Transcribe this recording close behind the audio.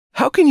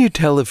How can you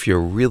tell if you're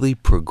really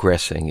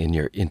progressing in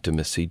your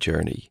intimacy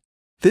journey?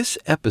 This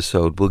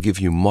episode will give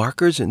you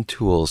markers and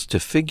tools to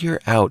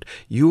figure out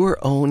your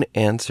own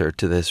answer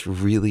to this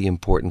really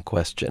important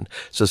question.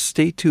 So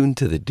stay tuned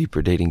to the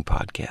Deeper Dating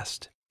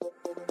Podcast.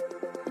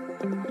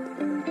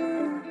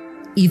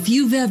 If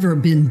you've ever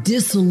been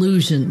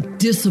disillusioned,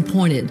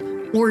 disappointed,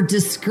 or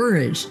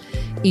discouraged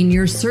in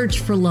your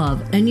search for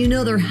love, and you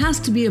know there has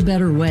to be a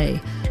better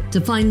way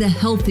to find the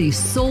healthy,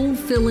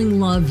 soul-filling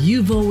love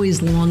you've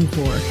always longed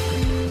for,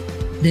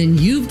 then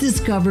you've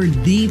discovered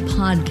the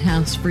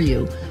podcast for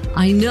you.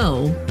 I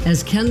know,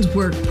 as Ken's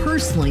work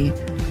personally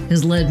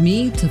has led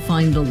me to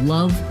find the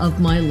love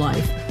of my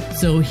life.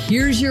 So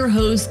here's your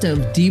host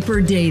of Deeper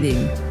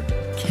Dating,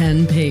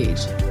 Ken Page.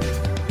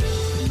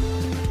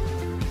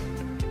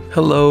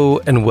 Hello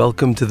and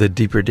welcome to the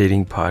Deeper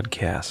Dating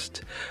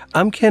Podcast.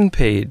 I'm Ken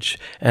Page,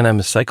 and I'm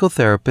a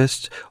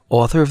psychotherapist,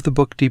 author of the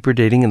book Deeper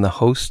Dating, and the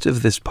host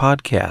of this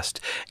podcast.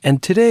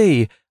 And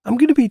today, I'm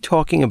going to be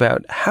talking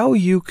about how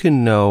you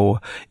can know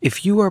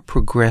if you are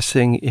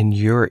progressing in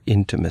your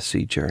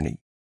intimacy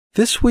journey.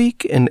 This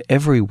week and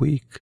every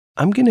week,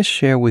 I'm going to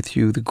share with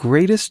you the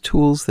greatest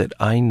tools that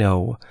I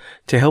know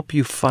to help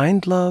you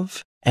find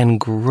love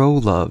and grow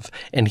love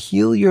and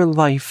heal your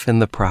life in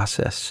the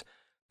process.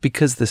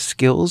 Because the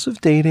skills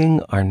of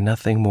dating are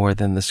nothing more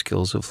than the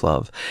skills of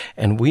love.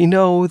 And we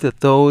know that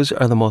those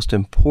are the most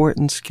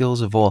important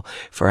skills of all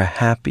for a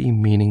happy,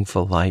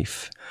 meaningful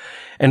life.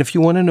 And if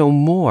you want to know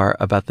more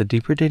about the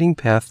Deeper Dating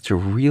path to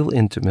real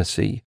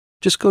intimacy,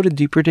 just go to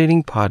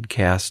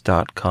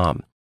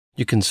deeperdatingpodcast.com.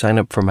 You can sign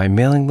up for my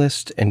mailing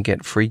list and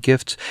get free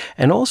gifts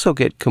and also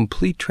get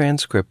complete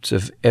transcripts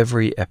of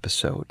every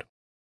episode.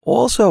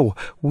 Also,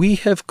 we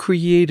have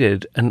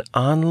created an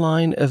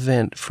online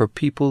event for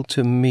people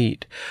to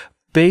meet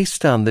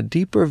based on the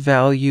deeper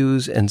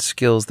values and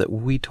skills that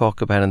we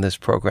talk about in this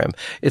program.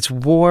 It's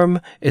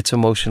warm, it's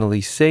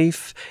emotionally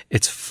safe,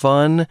 it's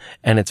fun,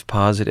 and it's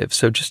positive.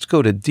 So just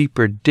go to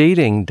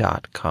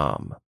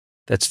deeperdating.com.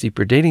 That's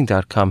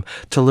deeperdating.com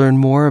to learn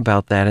more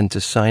about that and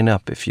to sign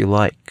up if you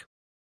like.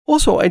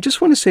 Also, I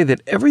just want to say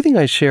that everything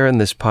I share in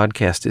this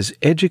podcast is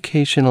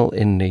educational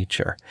in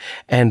nature,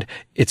 and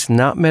it's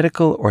not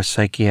medical or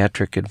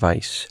psychiatric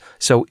advice.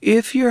 So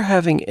if you're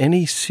having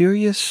any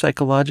serious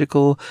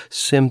psychological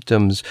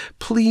symptoms,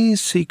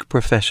 please seek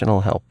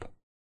professional help.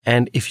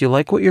 And if you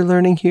like what you're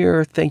learning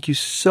here, thank you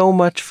so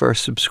much for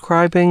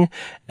subscribing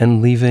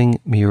and leaving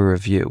me a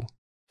review.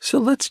 So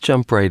let's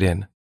jump right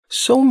in.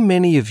 So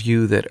many of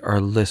you that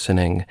are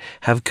listening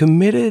have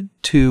committed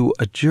to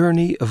a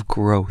journey of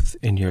growth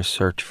in your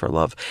search for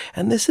love.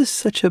 And this is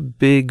such a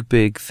big,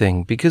 big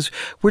thing because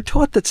we're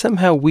taught that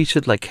somehow we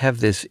should have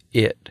this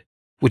it,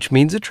 which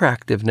means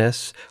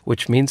attractiveness,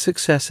 which means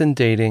success in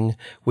dating,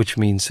 which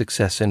means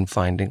success in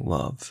finding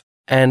love.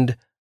 And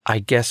I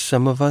guess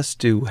some of us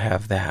do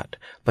have that,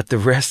 but the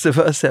rest of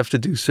us have to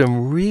do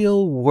some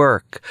real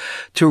work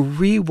to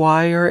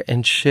rewire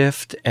and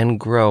shift and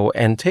grow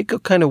and take a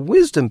kind of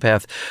wisdom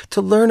path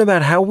to learn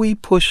about how we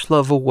push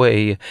love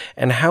away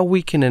and how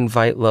we can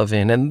invite love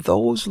in. And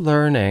those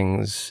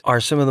learnings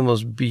are some of the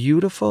most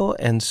beautiful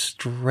and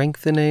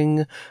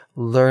strengthening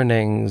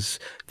learnings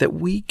that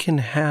we can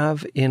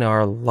have in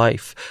our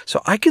life.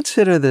 So I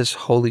consider this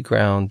holy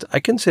ground. I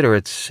consider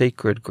it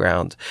sacred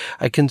ground.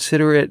 I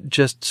consider it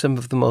just some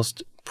of the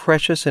most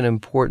precious and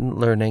important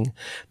learning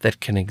that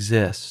can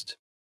exist.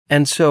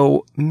 And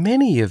so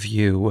many of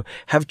you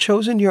have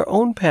chosen your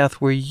own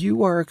path where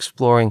you are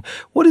exploring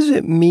what does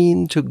it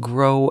mean to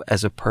grow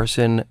as a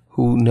person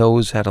who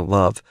knows how to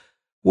love?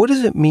 What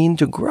does it mean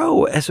to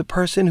grow as a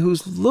person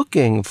who's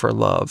looking for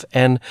love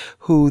and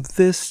who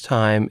this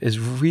time is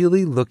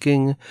really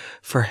looking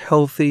for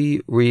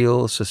healthy,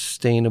 real,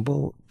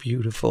 sustainable,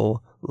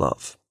 beautiful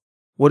love?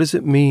 What does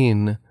it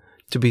mean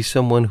to be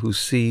someone who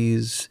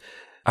sees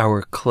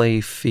our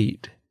clay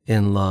feet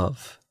in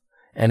love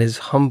and is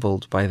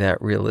humbled by that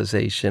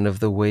realization of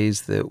the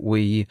ways that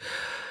we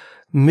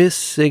miss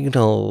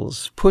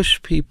signals,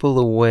 push people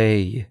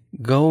away,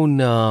 go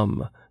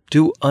numb,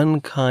 do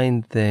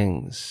unkind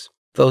things?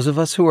 Those of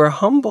us who are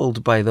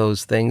humbled by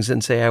those things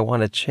and say, I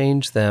want to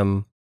change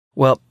them,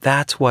 well,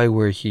 that's why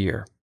we're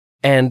here.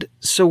 And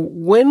so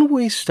when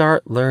we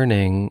start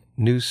learning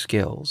new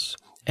skills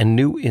and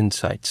new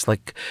insights,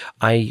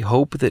 I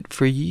hope that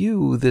for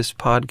you, this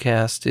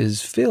podcast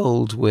is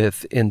filled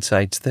with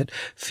insights that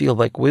feel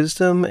like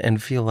wisdom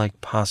and feel like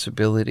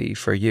possibility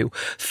for you,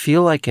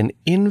 feel like an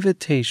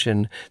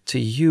invitation to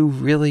you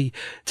really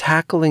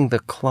tackling the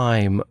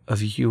climb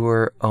of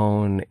your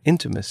own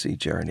intimacy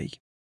journey.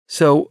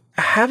 So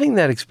having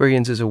that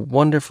experience is a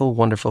wonderful,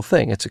 wonderful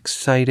thing. It's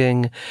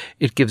exciting.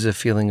 It gives a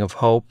feeling of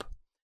hope.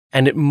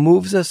 And it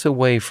moves us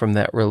away from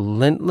that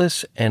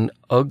relentless and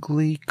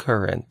ugly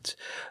current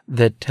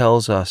that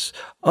tells us,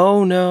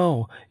 oh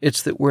no,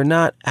 it's that we're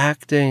not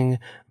acting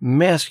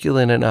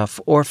masculine enough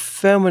or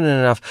feminine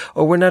enough,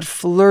 or we're not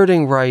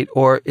flirting right,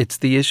 or it's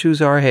the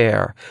issue's our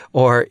hair,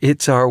 or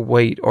it's our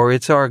weight, or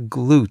it's our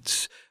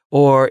glutes,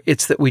 or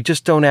it's that we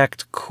just don't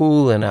act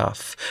cool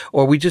enough,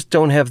 or we just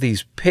don't have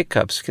these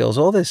pickup skills,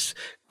 all this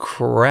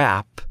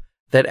crap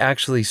that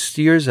actually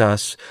steers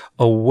us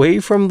away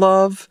from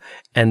love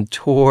and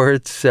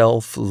toward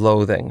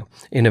self-loathing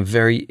in a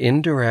very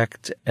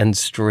indirect and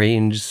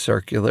strange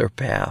circular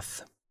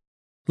path.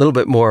 A little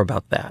bit more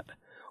about that.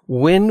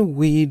 When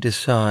we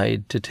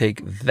decide to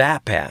take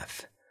that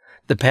path,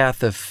 the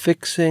path of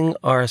fixing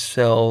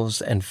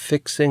ourselves and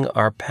fixing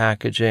our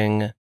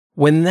packaging,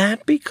 when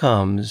that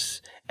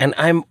becomes, and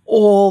I'm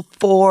all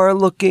for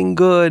looking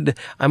good,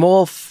 I'm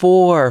all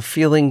for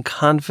feeling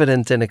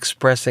confident and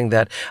expressing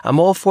that, I'm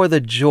all for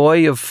the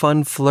joy of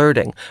fun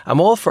flirting,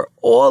 I'm all for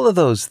all of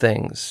those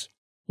things.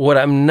 What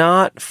I'm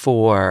not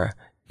for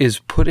is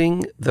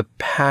putting the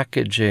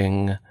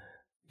packaging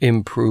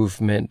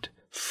improvement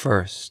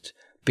first,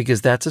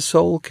 because that's a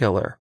soul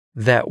killer.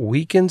 That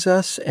weakens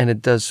us, and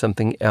it does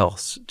something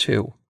else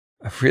too.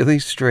 A really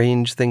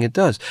strange thing it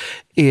does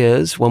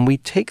is when we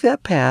take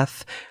that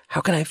path, how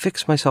can I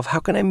fix myself? How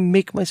can I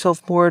make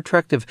myself more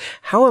attractive?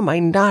 How am I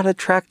not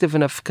attractive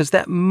enough? Because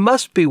that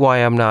must be why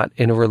I'm not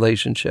in a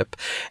relationship.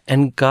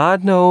 And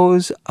God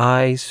knows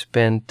I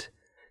spent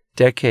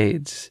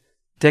decades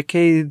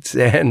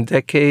and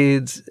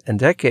decades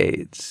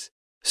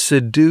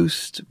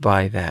seduced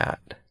by that.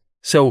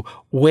 So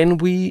when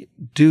we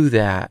do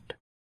that,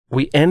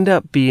 we end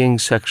up being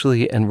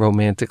sexually and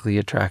romantically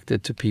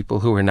attracted to people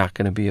who are not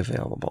going to be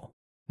available.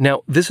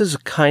 Now, this is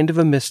kind of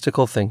a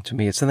mystical thing to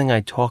me. It's something I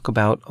talk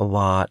about a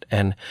lot.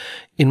 And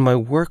in my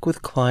work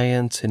with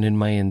clients and in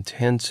my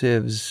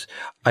intensives,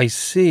 I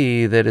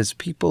see that as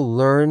people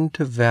learn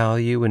to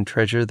value and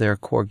treasure their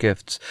core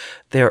gifts,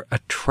 their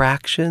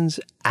attractions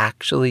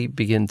actually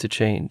begin to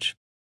change.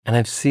 And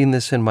I've seen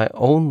this in my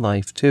own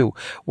life too.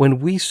 When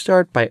we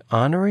start by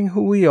honoring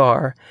who we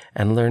are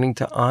and learning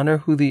to honor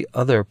who the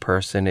other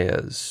person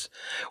is,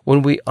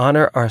 when we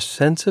honor our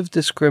sense of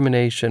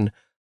discrimination,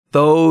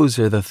 those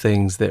are the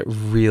things that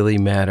really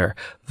matter.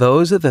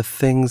 Those are the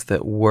things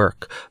that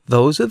work.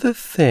 Those are the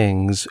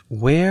things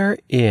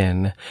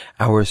wherein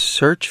our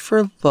search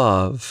for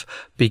love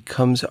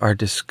becomes our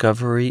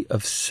discovery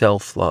of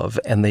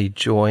self-love, and they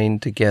join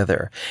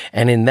together.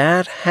 And in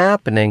that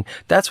happening,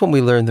 that's when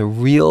we learn the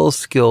real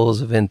skills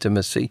of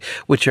intimacy,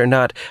 which are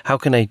not, how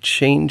can I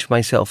change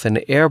myself and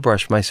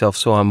airbrush myself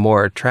so I'm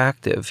more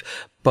attractive,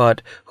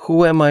 but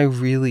who am I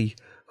really?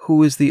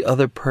 Who is the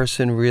other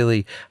person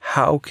really?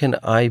 How can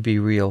I be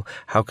real?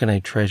 How can I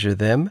treasure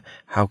them?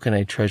 How can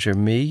I treasure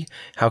me?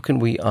 How can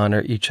we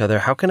honor each other?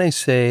 How can I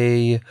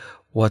say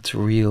what's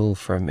real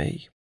for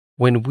me?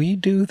 When we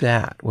do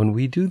that, when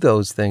we do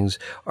those things,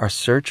 our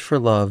search for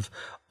love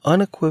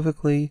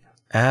unequivocally,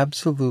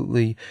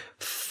 absolutely,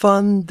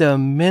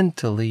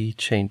 fundamentally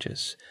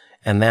changes.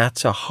 And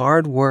that's a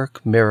hard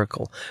work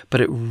miracle, but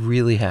it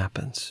really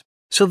happens.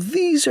 So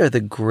these are the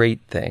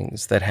great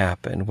things that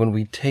happen when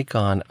we take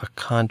on a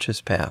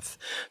conscious path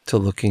to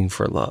looking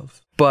for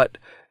love. But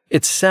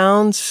it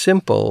sounds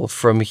simple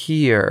from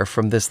here,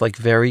 from this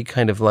very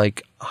kind of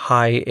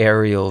high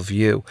aerial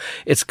view.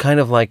 It's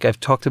kind of like, I've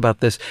talked about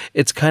this,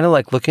 it's kind of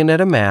like looking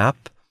at a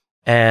map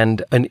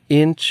and an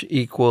inch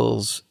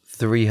equals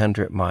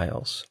 300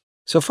 miles.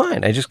 So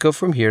fine, I just go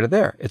from here to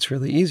there. It's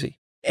really easy.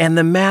 And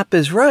the map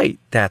is right.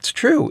 That's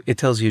true. It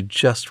tells you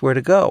just where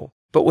to go.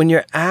 But when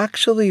you're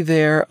actually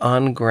there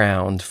on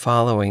ground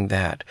following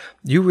that,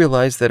 you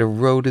realize that a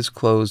road is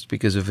closed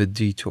because of a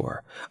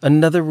detour.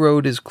 Another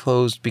road is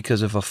closed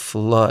because of a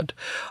flood.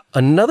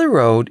 Another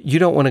road you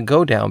don't want to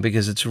go down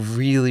because it's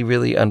really,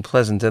 really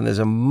unpleasant, and there's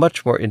a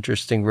much more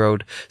interesting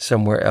road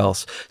somewhere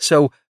else.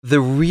 So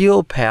the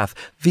real path,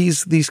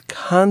 these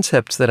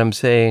concepts that I'm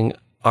saying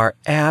are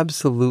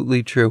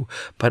absolutely true,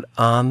 but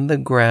on the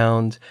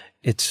ground,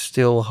 it's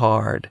still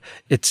hard.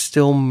 It's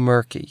still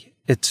murky.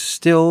 It's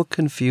still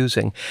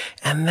confusing.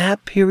 And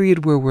that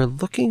period where we're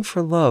looking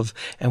for love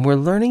and we're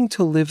learning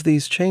to live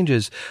these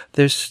changes,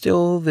 there's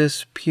still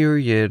this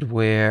period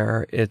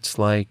where it's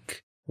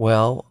like,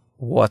 well,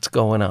 what's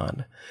going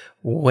on?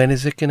 When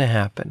is it going to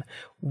happen?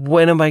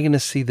 When am I going to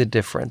see the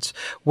difference?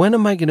 When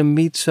am I going to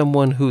meet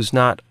someone who's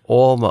not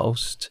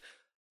almost?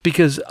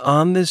 Because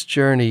on this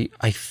journey,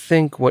 I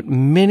think what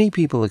many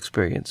people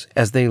experience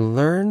as they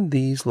learn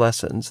these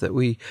lessons that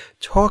we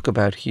talk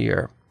about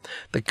here,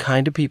 the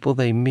kind of people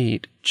they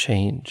meet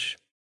change.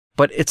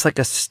 But it's like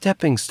a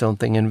stepping stone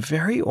thing. And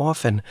very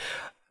often,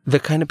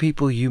 the kind of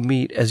people you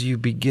meet as you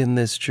begin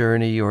this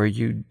journey or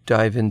you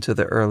dive into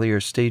the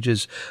earlier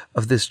stages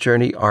of this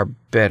journey are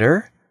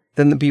better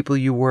than the people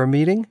you were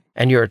meeting.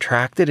 And you're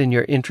attracted and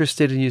you're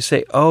interested and you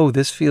say, oh,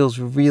 this feels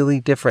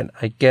really different.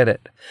 I get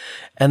it.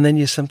 And then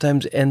you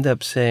sometimes end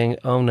up saying,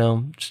 oh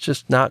no, it's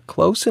just not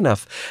close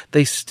enough.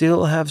 They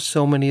still have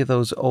so many of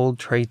those old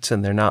traits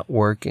and they're not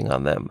working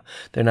on them.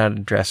 They're not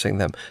addressing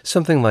them.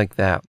 Something like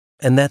that.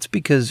 And that's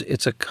because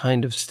it's a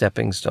kind of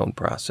stepping stone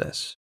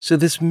process. So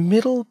this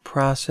middle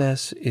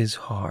process is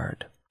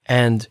hard.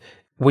 And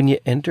when you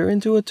enter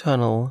into a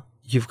tunnel,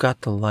 you've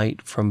got the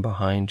light from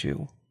behind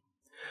you.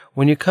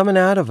 When you're coming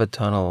out of a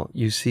tunnel,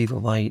 you see the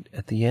light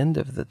at the end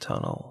of the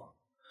tunnel.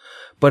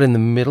 But in the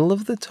middle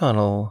of the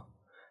tunnel,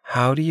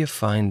 how do you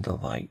find the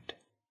light?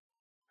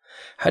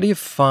 How do you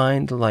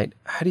find the light?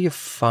 How do you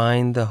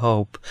find the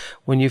hope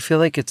when you feel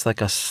like it's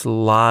like a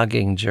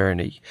slogging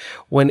journey,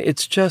 when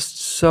it's just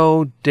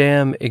so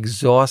damn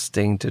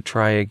exhausting to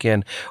try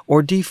again,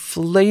 or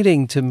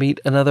deflating to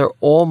meet another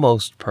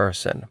almost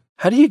person?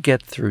 How do you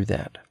get through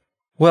that?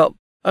 Well,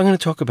 I'm going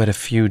to talk about a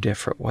few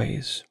different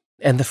ways.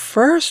 And the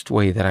first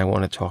way that I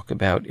want to talk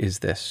about is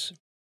this.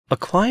 A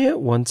client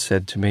once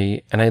said to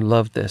me, and I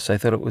loved this, I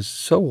thought it was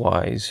so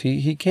wise.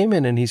 He came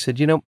in and he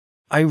said,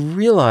 I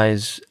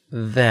realize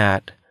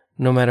that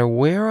no matter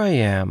where I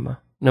am,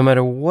 no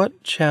matter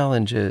what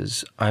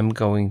challenges I'm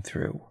going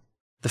through,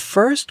 the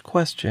first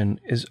question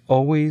is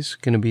always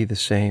going to be the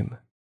same.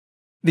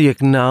 The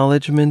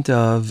acknowledgement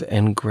of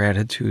and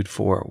gratitude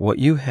for what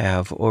you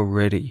have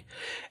already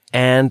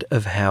and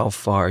of how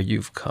far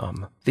you've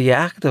come. The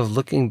act of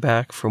looking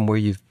back from where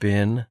you've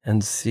been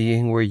and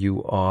seeing where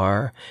you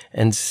are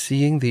and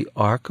seeing the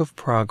arc of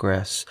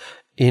progress,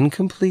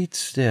 incomplete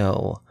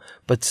still,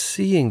 but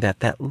seeing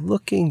that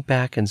looking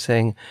back and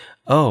saying,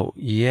 oh,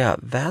 yeah,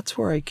 that's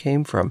where I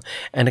came from,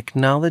 and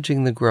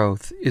acknowledging the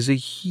growth is a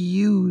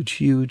huge,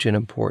 huge and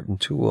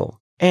important tool.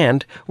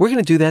 And we're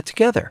going to do that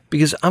together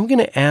because I'm going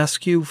to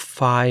ask you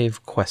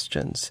 5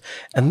 questions.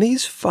 And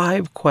these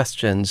 5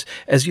 questions,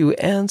 as you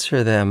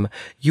answer them,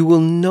 you will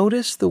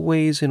notice the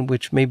ways in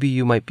which maybe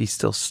you might be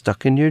still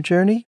stuck in your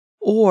journey,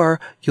 or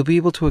you'll be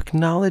able to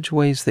acknowledge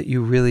ways that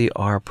you really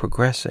are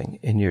progressing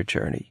in your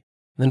journey.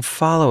 Then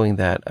following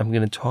that, I'm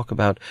going to talk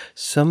about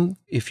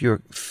if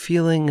you're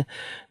feeling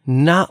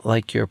not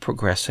like you're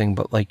progressing,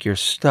 but like you're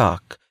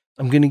stuck,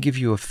 I'm going to give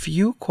you a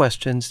few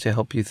questions to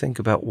help you think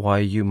about why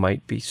you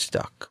might be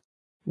stuck,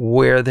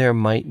 where there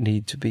might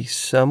need to be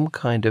some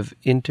kind of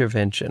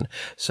intervention,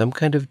 some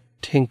kind of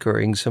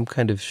tinkering, some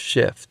kind of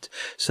shift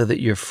so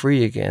that you're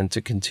free again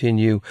to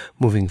continue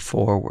moving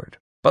forward.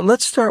 But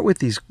let's start with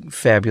these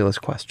fabulous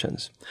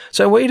questions.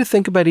 So I want you to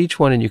think about each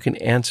one and you can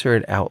answer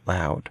it out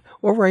loud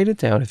or write it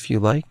down if you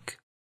like.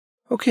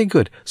 Okay,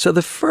 good. So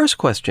the first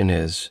question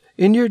is,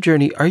 in your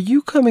journey, are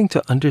you coming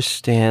to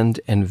understand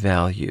and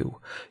value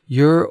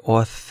your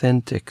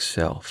authentic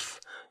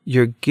self,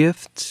 your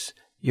gifts,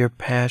 your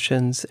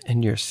passions,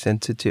 and your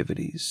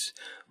sensitivities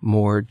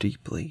more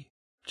deeply?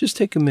 Just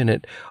take a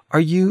minute. Are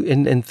you,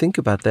 and think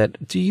about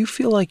that. Do you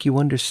feel like you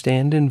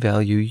understand and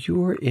value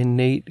your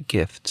innate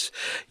gifts,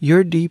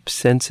 your deep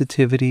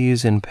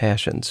sensitivities and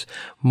passions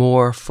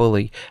more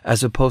fully,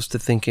 as opposed to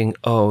thinking,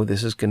 oh,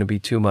 this is going to be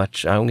too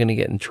much. I'm going to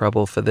get in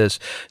trouble for this.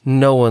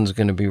 No one's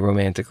going to be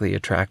romantically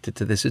attracted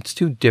to this. It's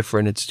too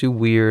different. It's too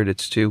weird.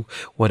 It's too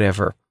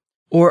whatever.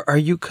 Or are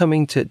you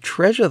coming to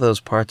treasure those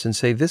parts and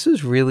say, this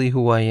is really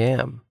who I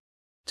am?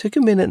 Take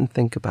a minute and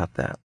think about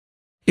that.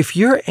 If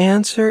your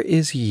answer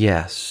is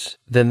yes,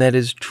 then that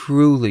is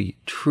truly,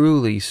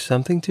 truly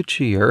something to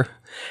cheer,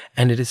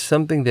 and it is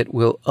something that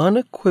will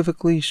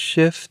unequivocally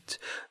shift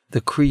the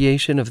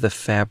creation of the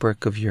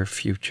fabric of your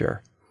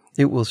future.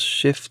 It will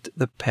shift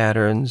the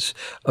patterns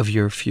of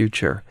your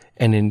future,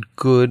 and in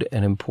good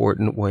and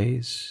important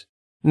ways.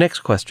 Next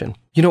question.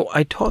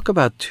 I talk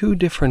about 2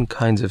 different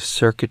kinds of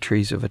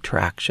circuitries of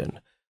attraction.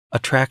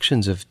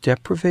 Attractions of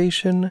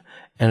deprivation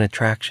and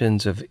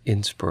attractions of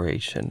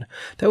inspiration.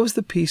 That was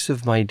the piece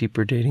of my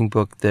Deeper Dating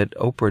book that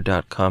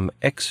Oprah.com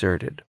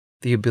excerpted,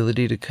 the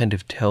ability to kind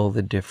of tell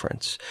the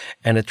difference.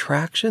 And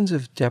attractions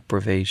of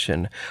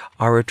deprivation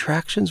are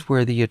attractions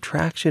where the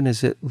attraction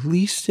is at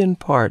least in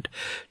part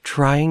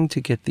trying to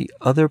get the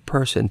other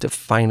person to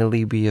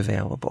finally be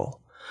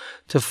available,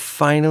 to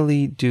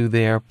finally do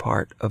their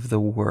part of the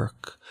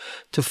work,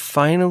 to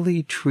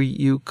finally treat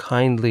you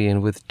kindly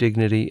and with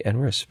dignity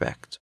and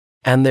respect.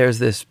 And there's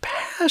this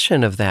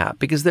passion of that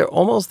because they're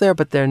almost there,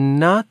 but they're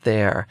not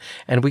there.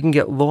 And we can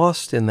get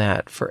lost in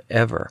that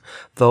forever.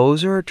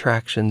 Those are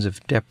attractions of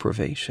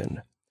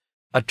deprivation.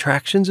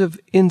 Attractions of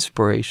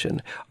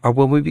inspiration are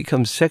when we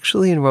become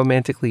sexually and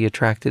romantically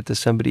attracted to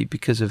somebody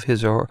because of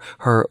his or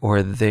her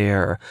or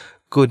their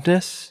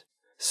goodness,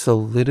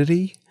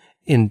 solidity,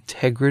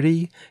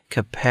 integrity,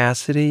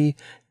 capacity,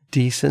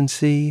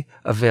 decency,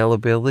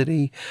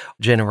 availability,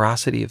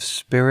 generosity of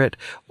spirit,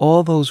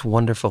 all those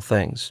wonderful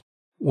things.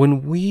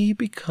 When we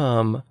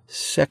become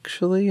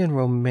sexually and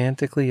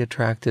romantically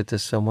attracted to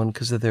someone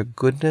because of their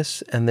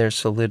goodness and their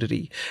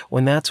solidity,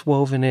 when that's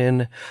woven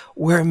in,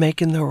 we're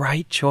making the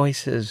right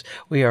choices.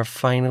 We are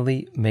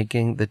finally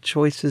making the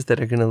choices that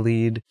are going to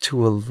lead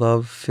to a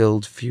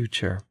love-filled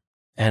future.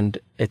 And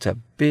it's a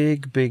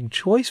big, big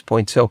choice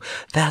point. So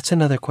that's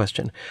another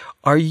question.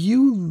 Are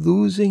you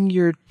losing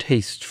your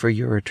taste for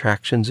your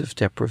attractions of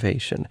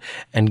deprivation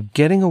and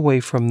getting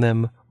away from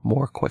them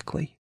more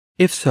quickly?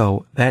 If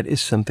so, that is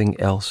something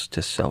else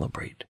to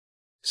celebrate.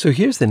 So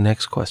here's the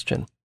next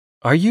question.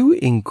 Are you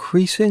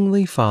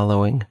increasingly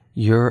following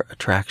your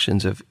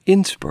attractions of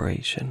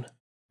inspiration?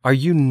 Are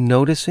you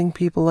noticing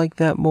people like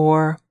that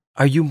more?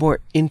 Are you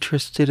more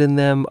interested in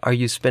them? Are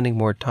you spending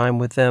more time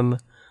with them?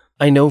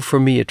 I know for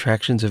me,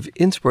 attractions of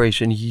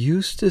inspiration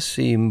used to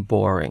seem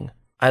boring.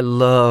 I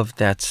loved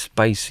that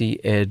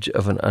spicy edge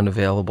of an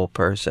unavailable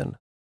person.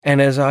 And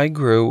as I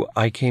grew,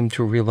 I came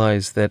to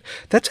realize that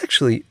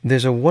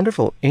there's a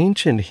wonderful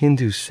ancient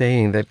Hindu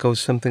saying that goes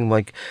something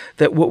like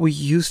that what we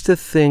used to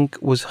think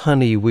was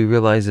honey, we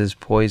realize is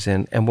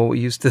poison. And what we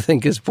used to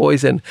think is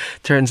poison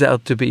turns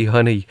out to be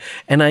honey.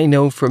 And I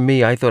know for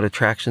me, I thought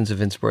attractions of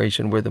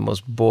inspiration were the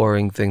most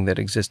boring thing that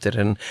existed.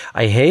 And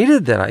I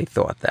hated that I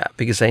thought that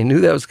because I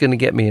knew that was going to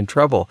get me in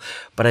trouble.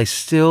 But I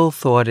still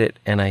thought it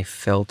and I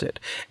felt it.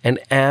 And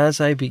as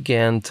I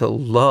began to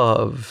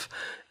love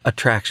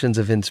attractions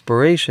of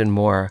inspiration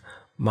more,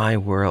 my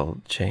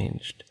world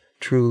changed.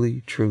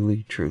 Truly,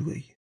 truly,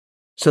 truly.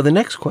 So the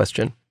next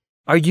question,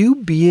 are you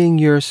being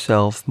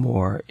yourself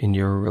more in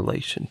your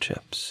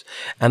relationships?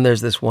 And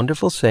there's this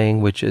wonderful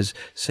saying, which is,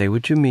 say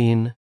what you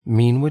mean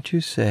what you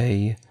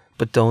say,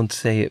 but don't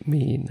say it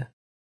mean.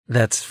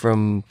 That's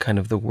from kind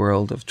of the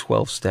world of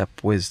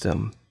 12-step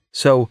wisdom.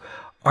 So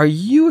are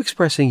you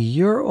expressing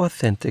your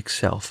authentic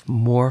self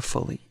more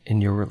fully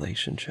in your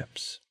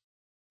relationships?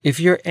 If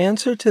your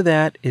answer to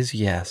that is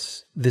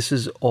yes, this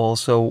is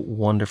also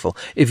wonderful.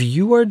 If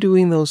you are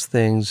doing those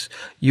things,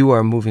 you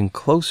are moving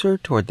closer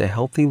toward the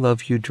healthy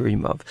love you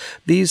dream of.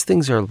 These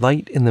things are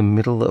light in the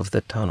middle of the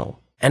tunnel.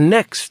 And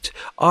next,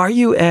 are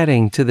you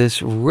adding to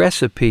this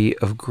recipe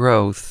of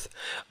growth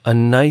a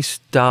nice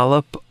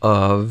dollop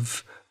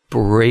of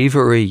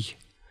bravery?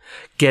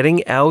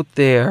 Getting out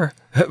there,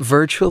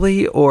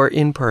 virtually or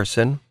in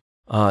person,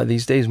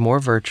 these days more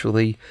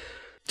virtually,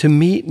 to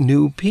meet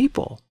new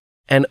people.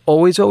 And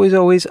always, always,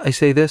 always, I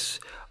say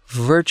this,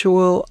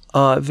 virtual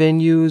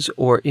venues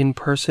or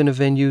in-person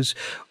venues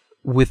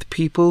with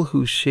people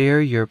who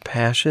share your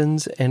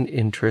passions and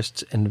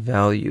interests and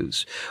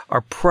values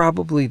are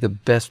probably the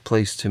best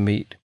place to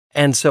meet.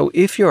 And so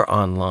if you're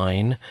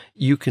online,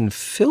 you can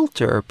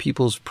filter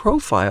people's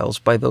profiles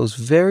by those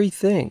very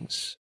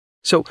things.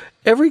 So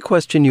every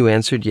question you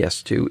answered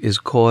yes to is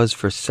cause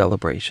for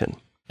celebration.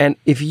 And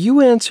if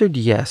you answered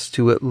yes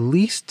to at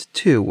least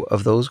 2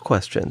 of those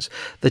questions,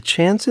 the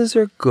chances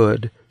are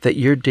good that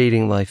your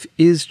dating life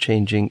is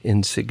changing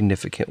in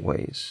significant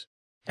ways.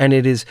 And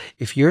it is,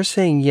 if you're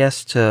saying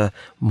yes to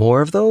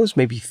more of those,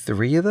 maybe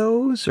 3 of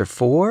those or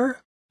 4,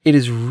 it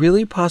is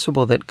really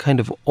possible that kind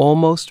of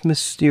almost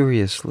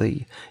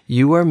mysteriously,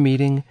 you are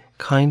meeting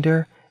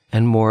kinder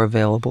and more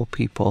available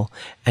people,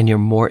 and you're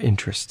more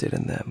interested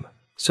in them.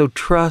 So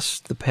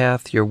trust the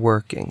path you're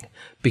working,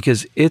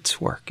 because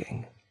it's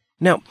working.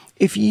 Now,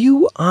 if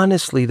you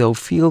honestly, though,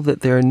 feel that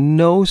there are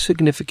no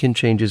significant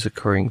changes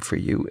occurring for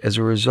you as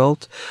a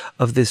result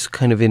of this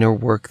kind of inner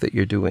work that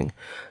you're doing,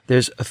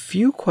 there's a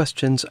few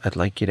questions I'd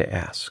like you to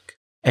ask.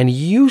 And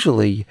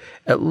usually,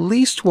 at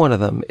least one of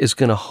them is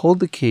going to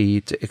hold the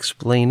key to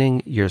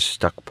explaining your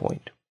stuck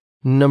point.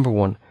 Number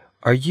 1,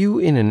 are you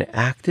in an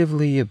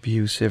actively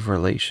abusive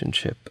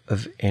relationship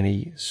of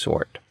any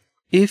sort?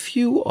 If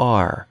you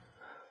are,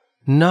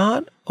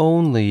 not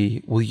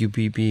only will you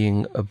be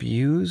being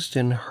abused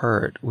and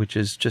hurt, which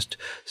is just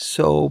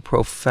so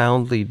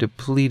profoundly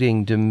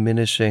depleting,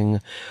 diminishing,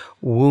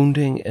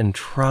 wounding, and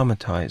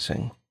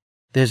traumatizing,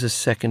 there's a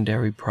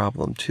secondary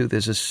problem too.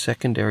 There's a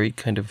secondary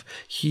kind of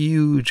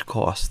huge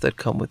costs that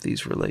come with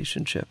these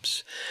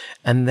relationships.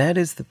 And that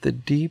is that the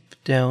deep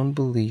down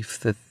belief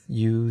that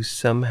you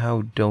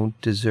somehow don't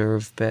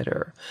deserve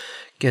better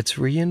gets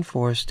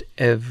reinforced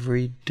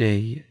every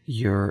day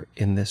you're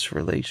in this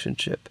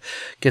relationship,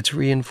 gets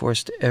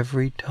reinforced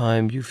every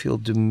time you feel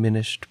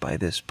diminished by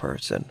this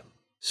person.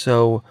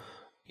 So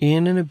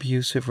in an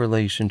abusive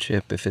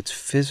relationship, if it's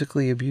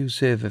physically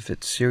abusive, if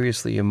it's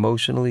seriously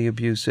emotionally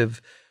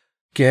abusive,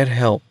 get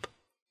help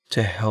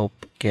to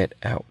help get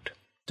out.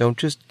 Don't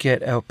just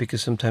get out,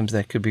 because sometimes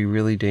that could be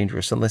really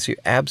dangerous. Unless you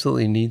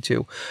absolutely need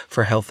to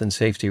for health and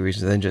safety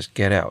reasons, then just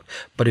get out.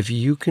 But if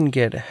you can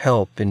get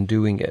help in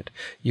doing it,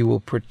 you will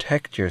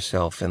protect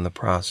yourself in the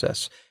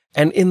process.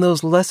 And in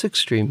those less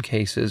extreme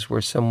cases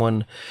where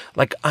someone,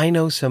 like I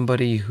know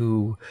somebody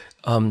who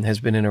has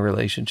been in a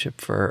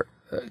relationship for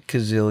a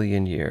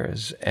gazillion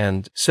years.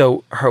 And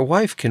so her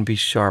wife can be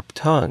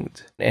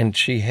sharp-tongued, and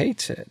she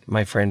hates it.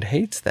 My friend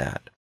hates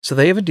that. So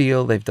they have a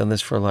deal. They've done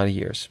this for a lot of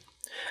years.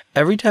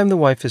 Every time the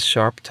wife is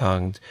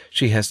sharp-tongued,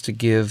 she has to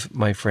give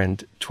my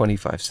friend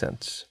 25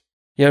 cents.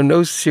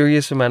 No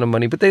serious amount of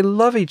money, but they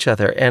love each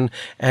other. And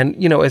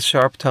as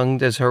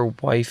sharp-tongued as her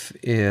wife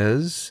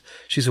is,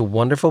 she's a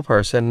wonderful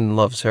person and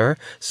loves her.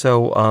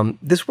 So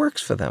this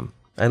works for them.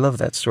 I love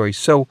that story.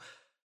 So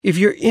if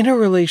you're in a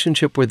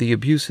relationship where the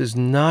abuse is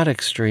not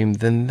extreme,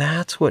 then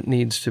that's what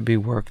needs to be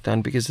worked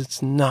on, because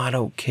it's not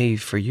okay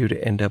for you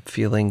to end up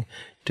feeling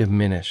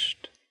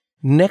diminished.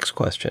 Next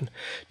question.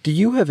 Do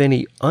you have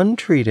any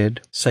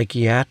untreated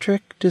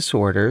psychiatric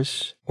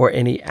disorders or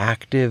any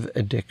active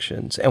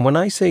addictions? And when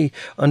I say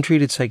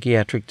untreated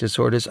psychiatric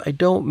disorders, I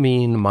don't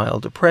mean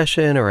mild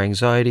depression or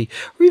anxiety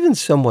or even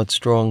somewhat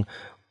strong.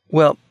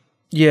 Well,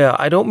 Yeah,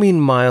 I don't mean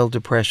mild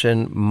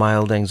depression,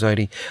 mild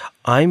anxiety.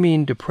 I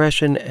mean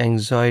depression,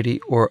 anxiety,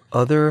 or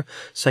other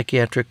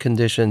psychiatric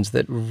conditions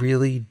that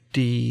really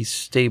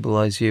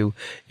destabilize you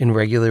in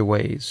regular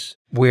ways,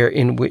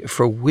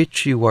 for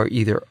which you are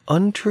either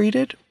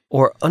untreated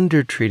or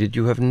undertreated.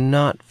 You have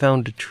not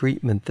found a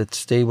treatment that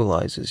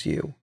stabilizes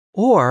you,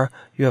 or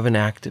you have an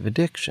active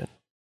addiction.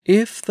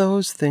 If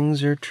those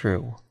things are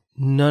true,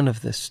 none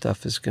of this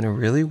stuff is going to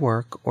really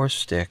work or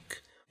stick,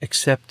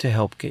 except to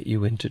help get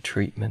you into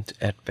treatment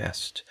at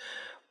best.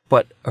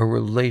 But a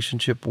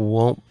relationship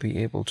won't be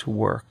able to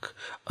work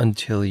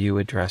until you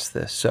address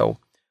this. So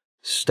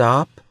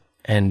stop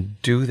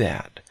and do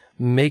that.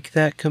 Make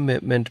that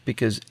commitment,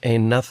 because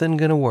ain't nothing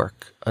going to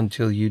work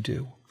until you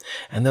do.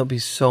 And there'll be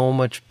so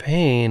much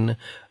pain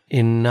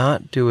in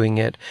not doing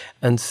it,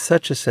 and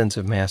such a sense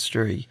of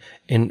mastery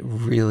in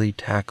really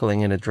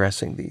tackling and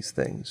addressing these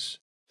things.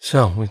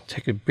 So we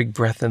take a big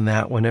breath in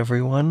that one,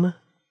 everyone.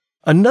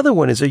 Another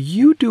one is, are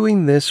you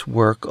doing this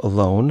work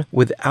alone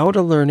without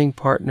a learning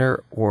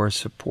partner or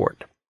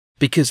support?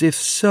 Because if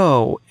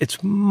so,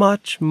 it's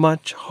much,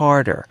 much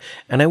harder.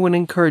 And I would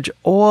encourage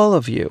all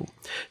of you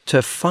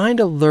to find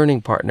a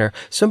learning partner,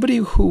 somebody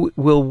who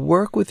will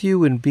work with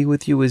you and be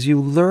with you as you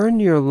learn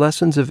your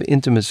lessons of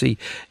intimacy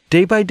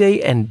day by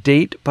day and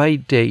date by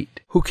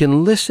date, who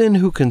can listen,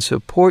 who can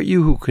support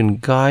you, who can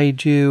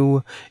guide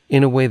you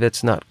in a way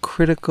that's not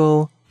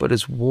critical, but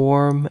is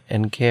warm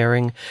and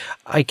caring.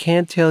 I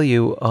can't tell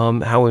you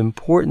how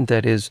important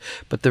that is,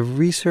 but the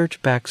research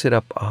backs it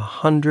up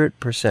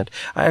 100%.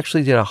 I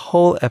actually did a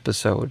whole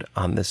episode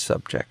on this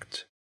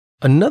subject.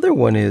 Another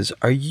one is,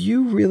 are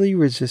you really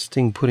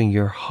resisting putting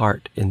your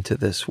heart into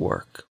this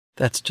work?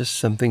 That's just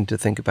something to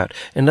think about.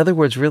 In other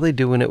words, really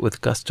doing it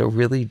with gusto,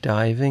 really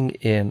diving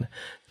in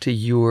to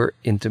your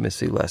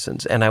intimacy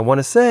lessons. And I want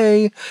to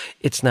say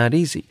it's not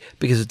easy,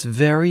 because it's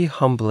very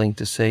humbling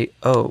to say,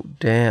 oh,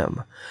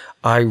 damn,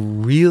 I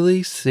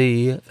really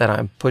see that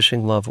I'm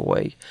pushing love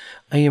away.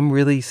 I am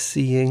really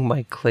seeing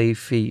my clay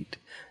feet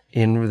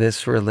in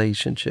this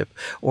relationship,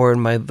 or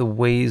in the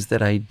ways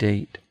that I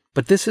date.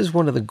 But this is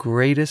one of the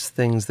greatest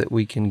things that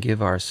we can give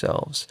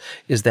ourselves,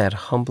 is that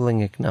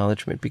humbling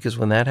acknowledgement, because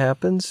when that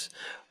happens,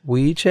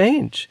 we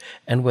change.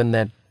 And when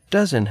that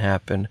doesn't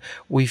happen,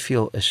 we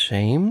feel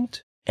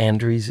ashamed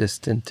and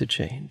resistant to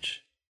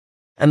change.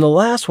 And the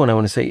last one I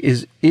want to say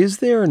is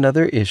there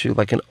another issue,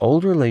 like an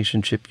old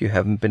relationship you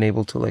haven't been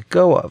able to let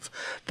go of,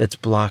 that's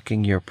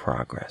blocking your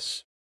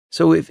progress?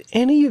 So if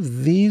any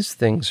of these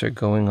things are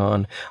going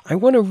on, I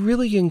want to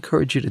really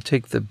encourage you to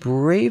take the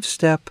brave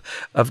step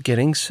of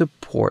getting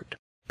support.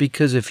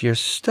 Because if you're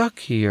stuck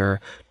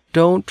here,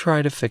 don't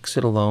try to fix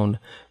it alone,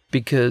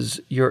 because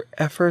your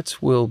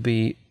efforts will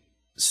be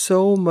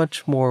so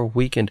much more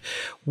weakened.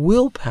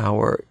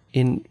 Willpower,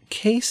 in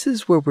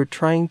cases where we're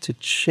trying to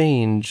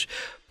change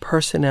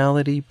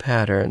personality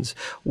patterns,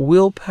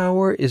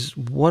 willpower is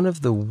one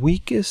of the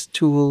weakest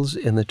tools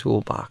in the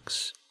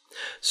toolbox.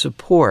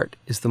 Support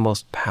is the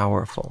most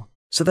powerful.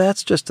 So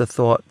that's just a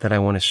thought that I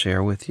want to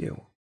share with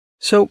you.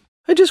 So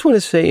I just want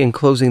to say in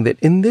closing that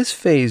in this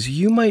phase,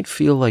 you might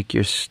feel like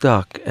you're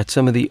stuck at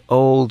some of the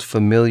old,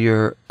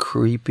 familiar,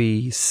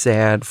 creepy,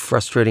 sad,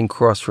 frustrating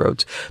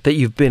crossroads that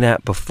you've been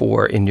at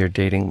before in your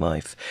dating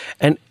life.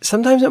 And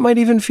sometimes it might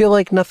even feel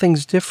like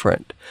nothing's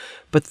different.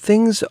 But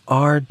things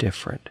are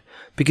different.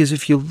 Because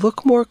if you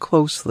look more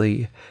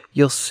closely,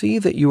 you'll see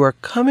that you are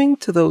coming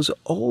to those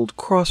old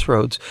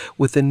crossroads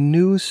with a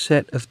new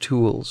set of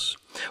tools,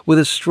 with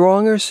a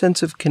stronger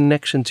sense of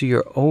connection to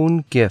your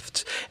own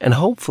gifts, and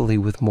hopefully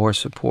with more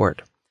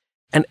support.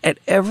 And at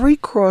every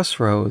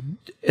crossroad,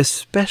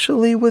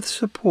 especially with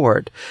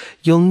support,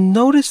 you'll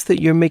notice that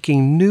you're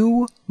making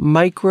new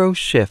micro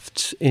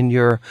shifts in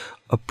your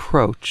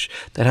approach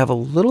that have a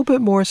little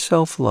bit more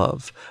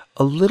self-love,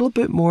 a little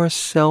bit more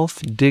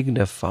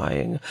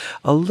self-dignifying,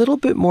 a little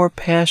bit more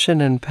passion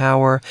and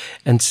power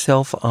and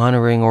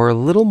self-honoring, or a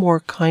little more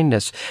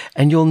kindness.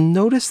 And you'll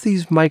notice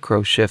these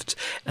micro shifts,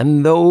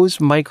 and those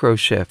micro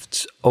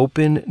shifts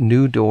open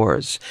new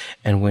doors.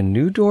 And when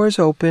new doors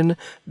open,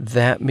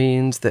 that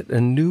means that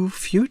a new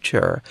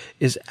future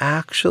is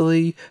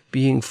actually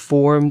being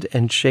formed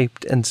and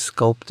shaped and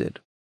sculpted.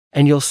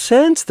 And you'll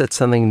sense that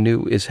something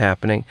new is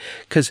happening,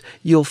 because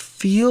you'll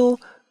feel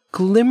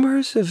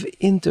glimmers of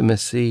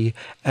intimacy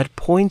at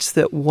points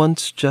that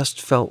once just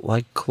felt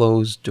like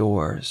closed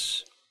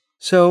doors.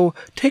 So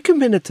take a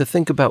minute to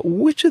think about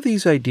which of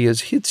these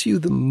ideas hits you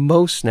the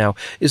most now,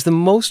 is the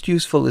most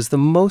useful, is the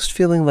most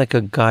feeling like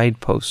a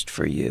guidepost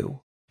for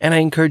you. And I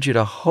encourage you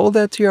to hold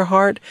that to your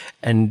heart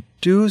and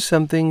do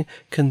something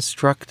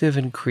constructive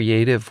and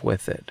creative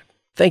with it.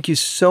 Thank you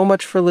so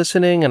much for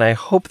listening, and I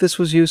hope this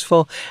was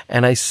useful,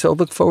 and I so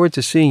look forward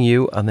to seeing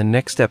you on the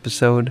next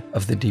episode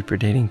of the Deeper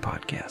Dating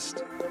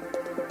Podcast.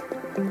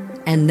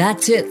 And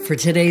that's it for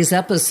today's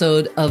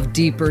episode of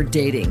Deeper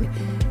Dating.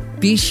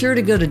 Be sure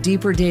to go to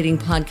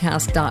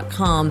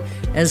deeperdatingpodcast.com,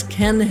 as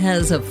Ken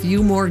has a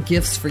few more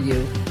gifts for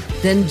you.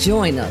 Then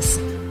join us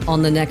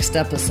on the next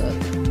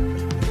episode.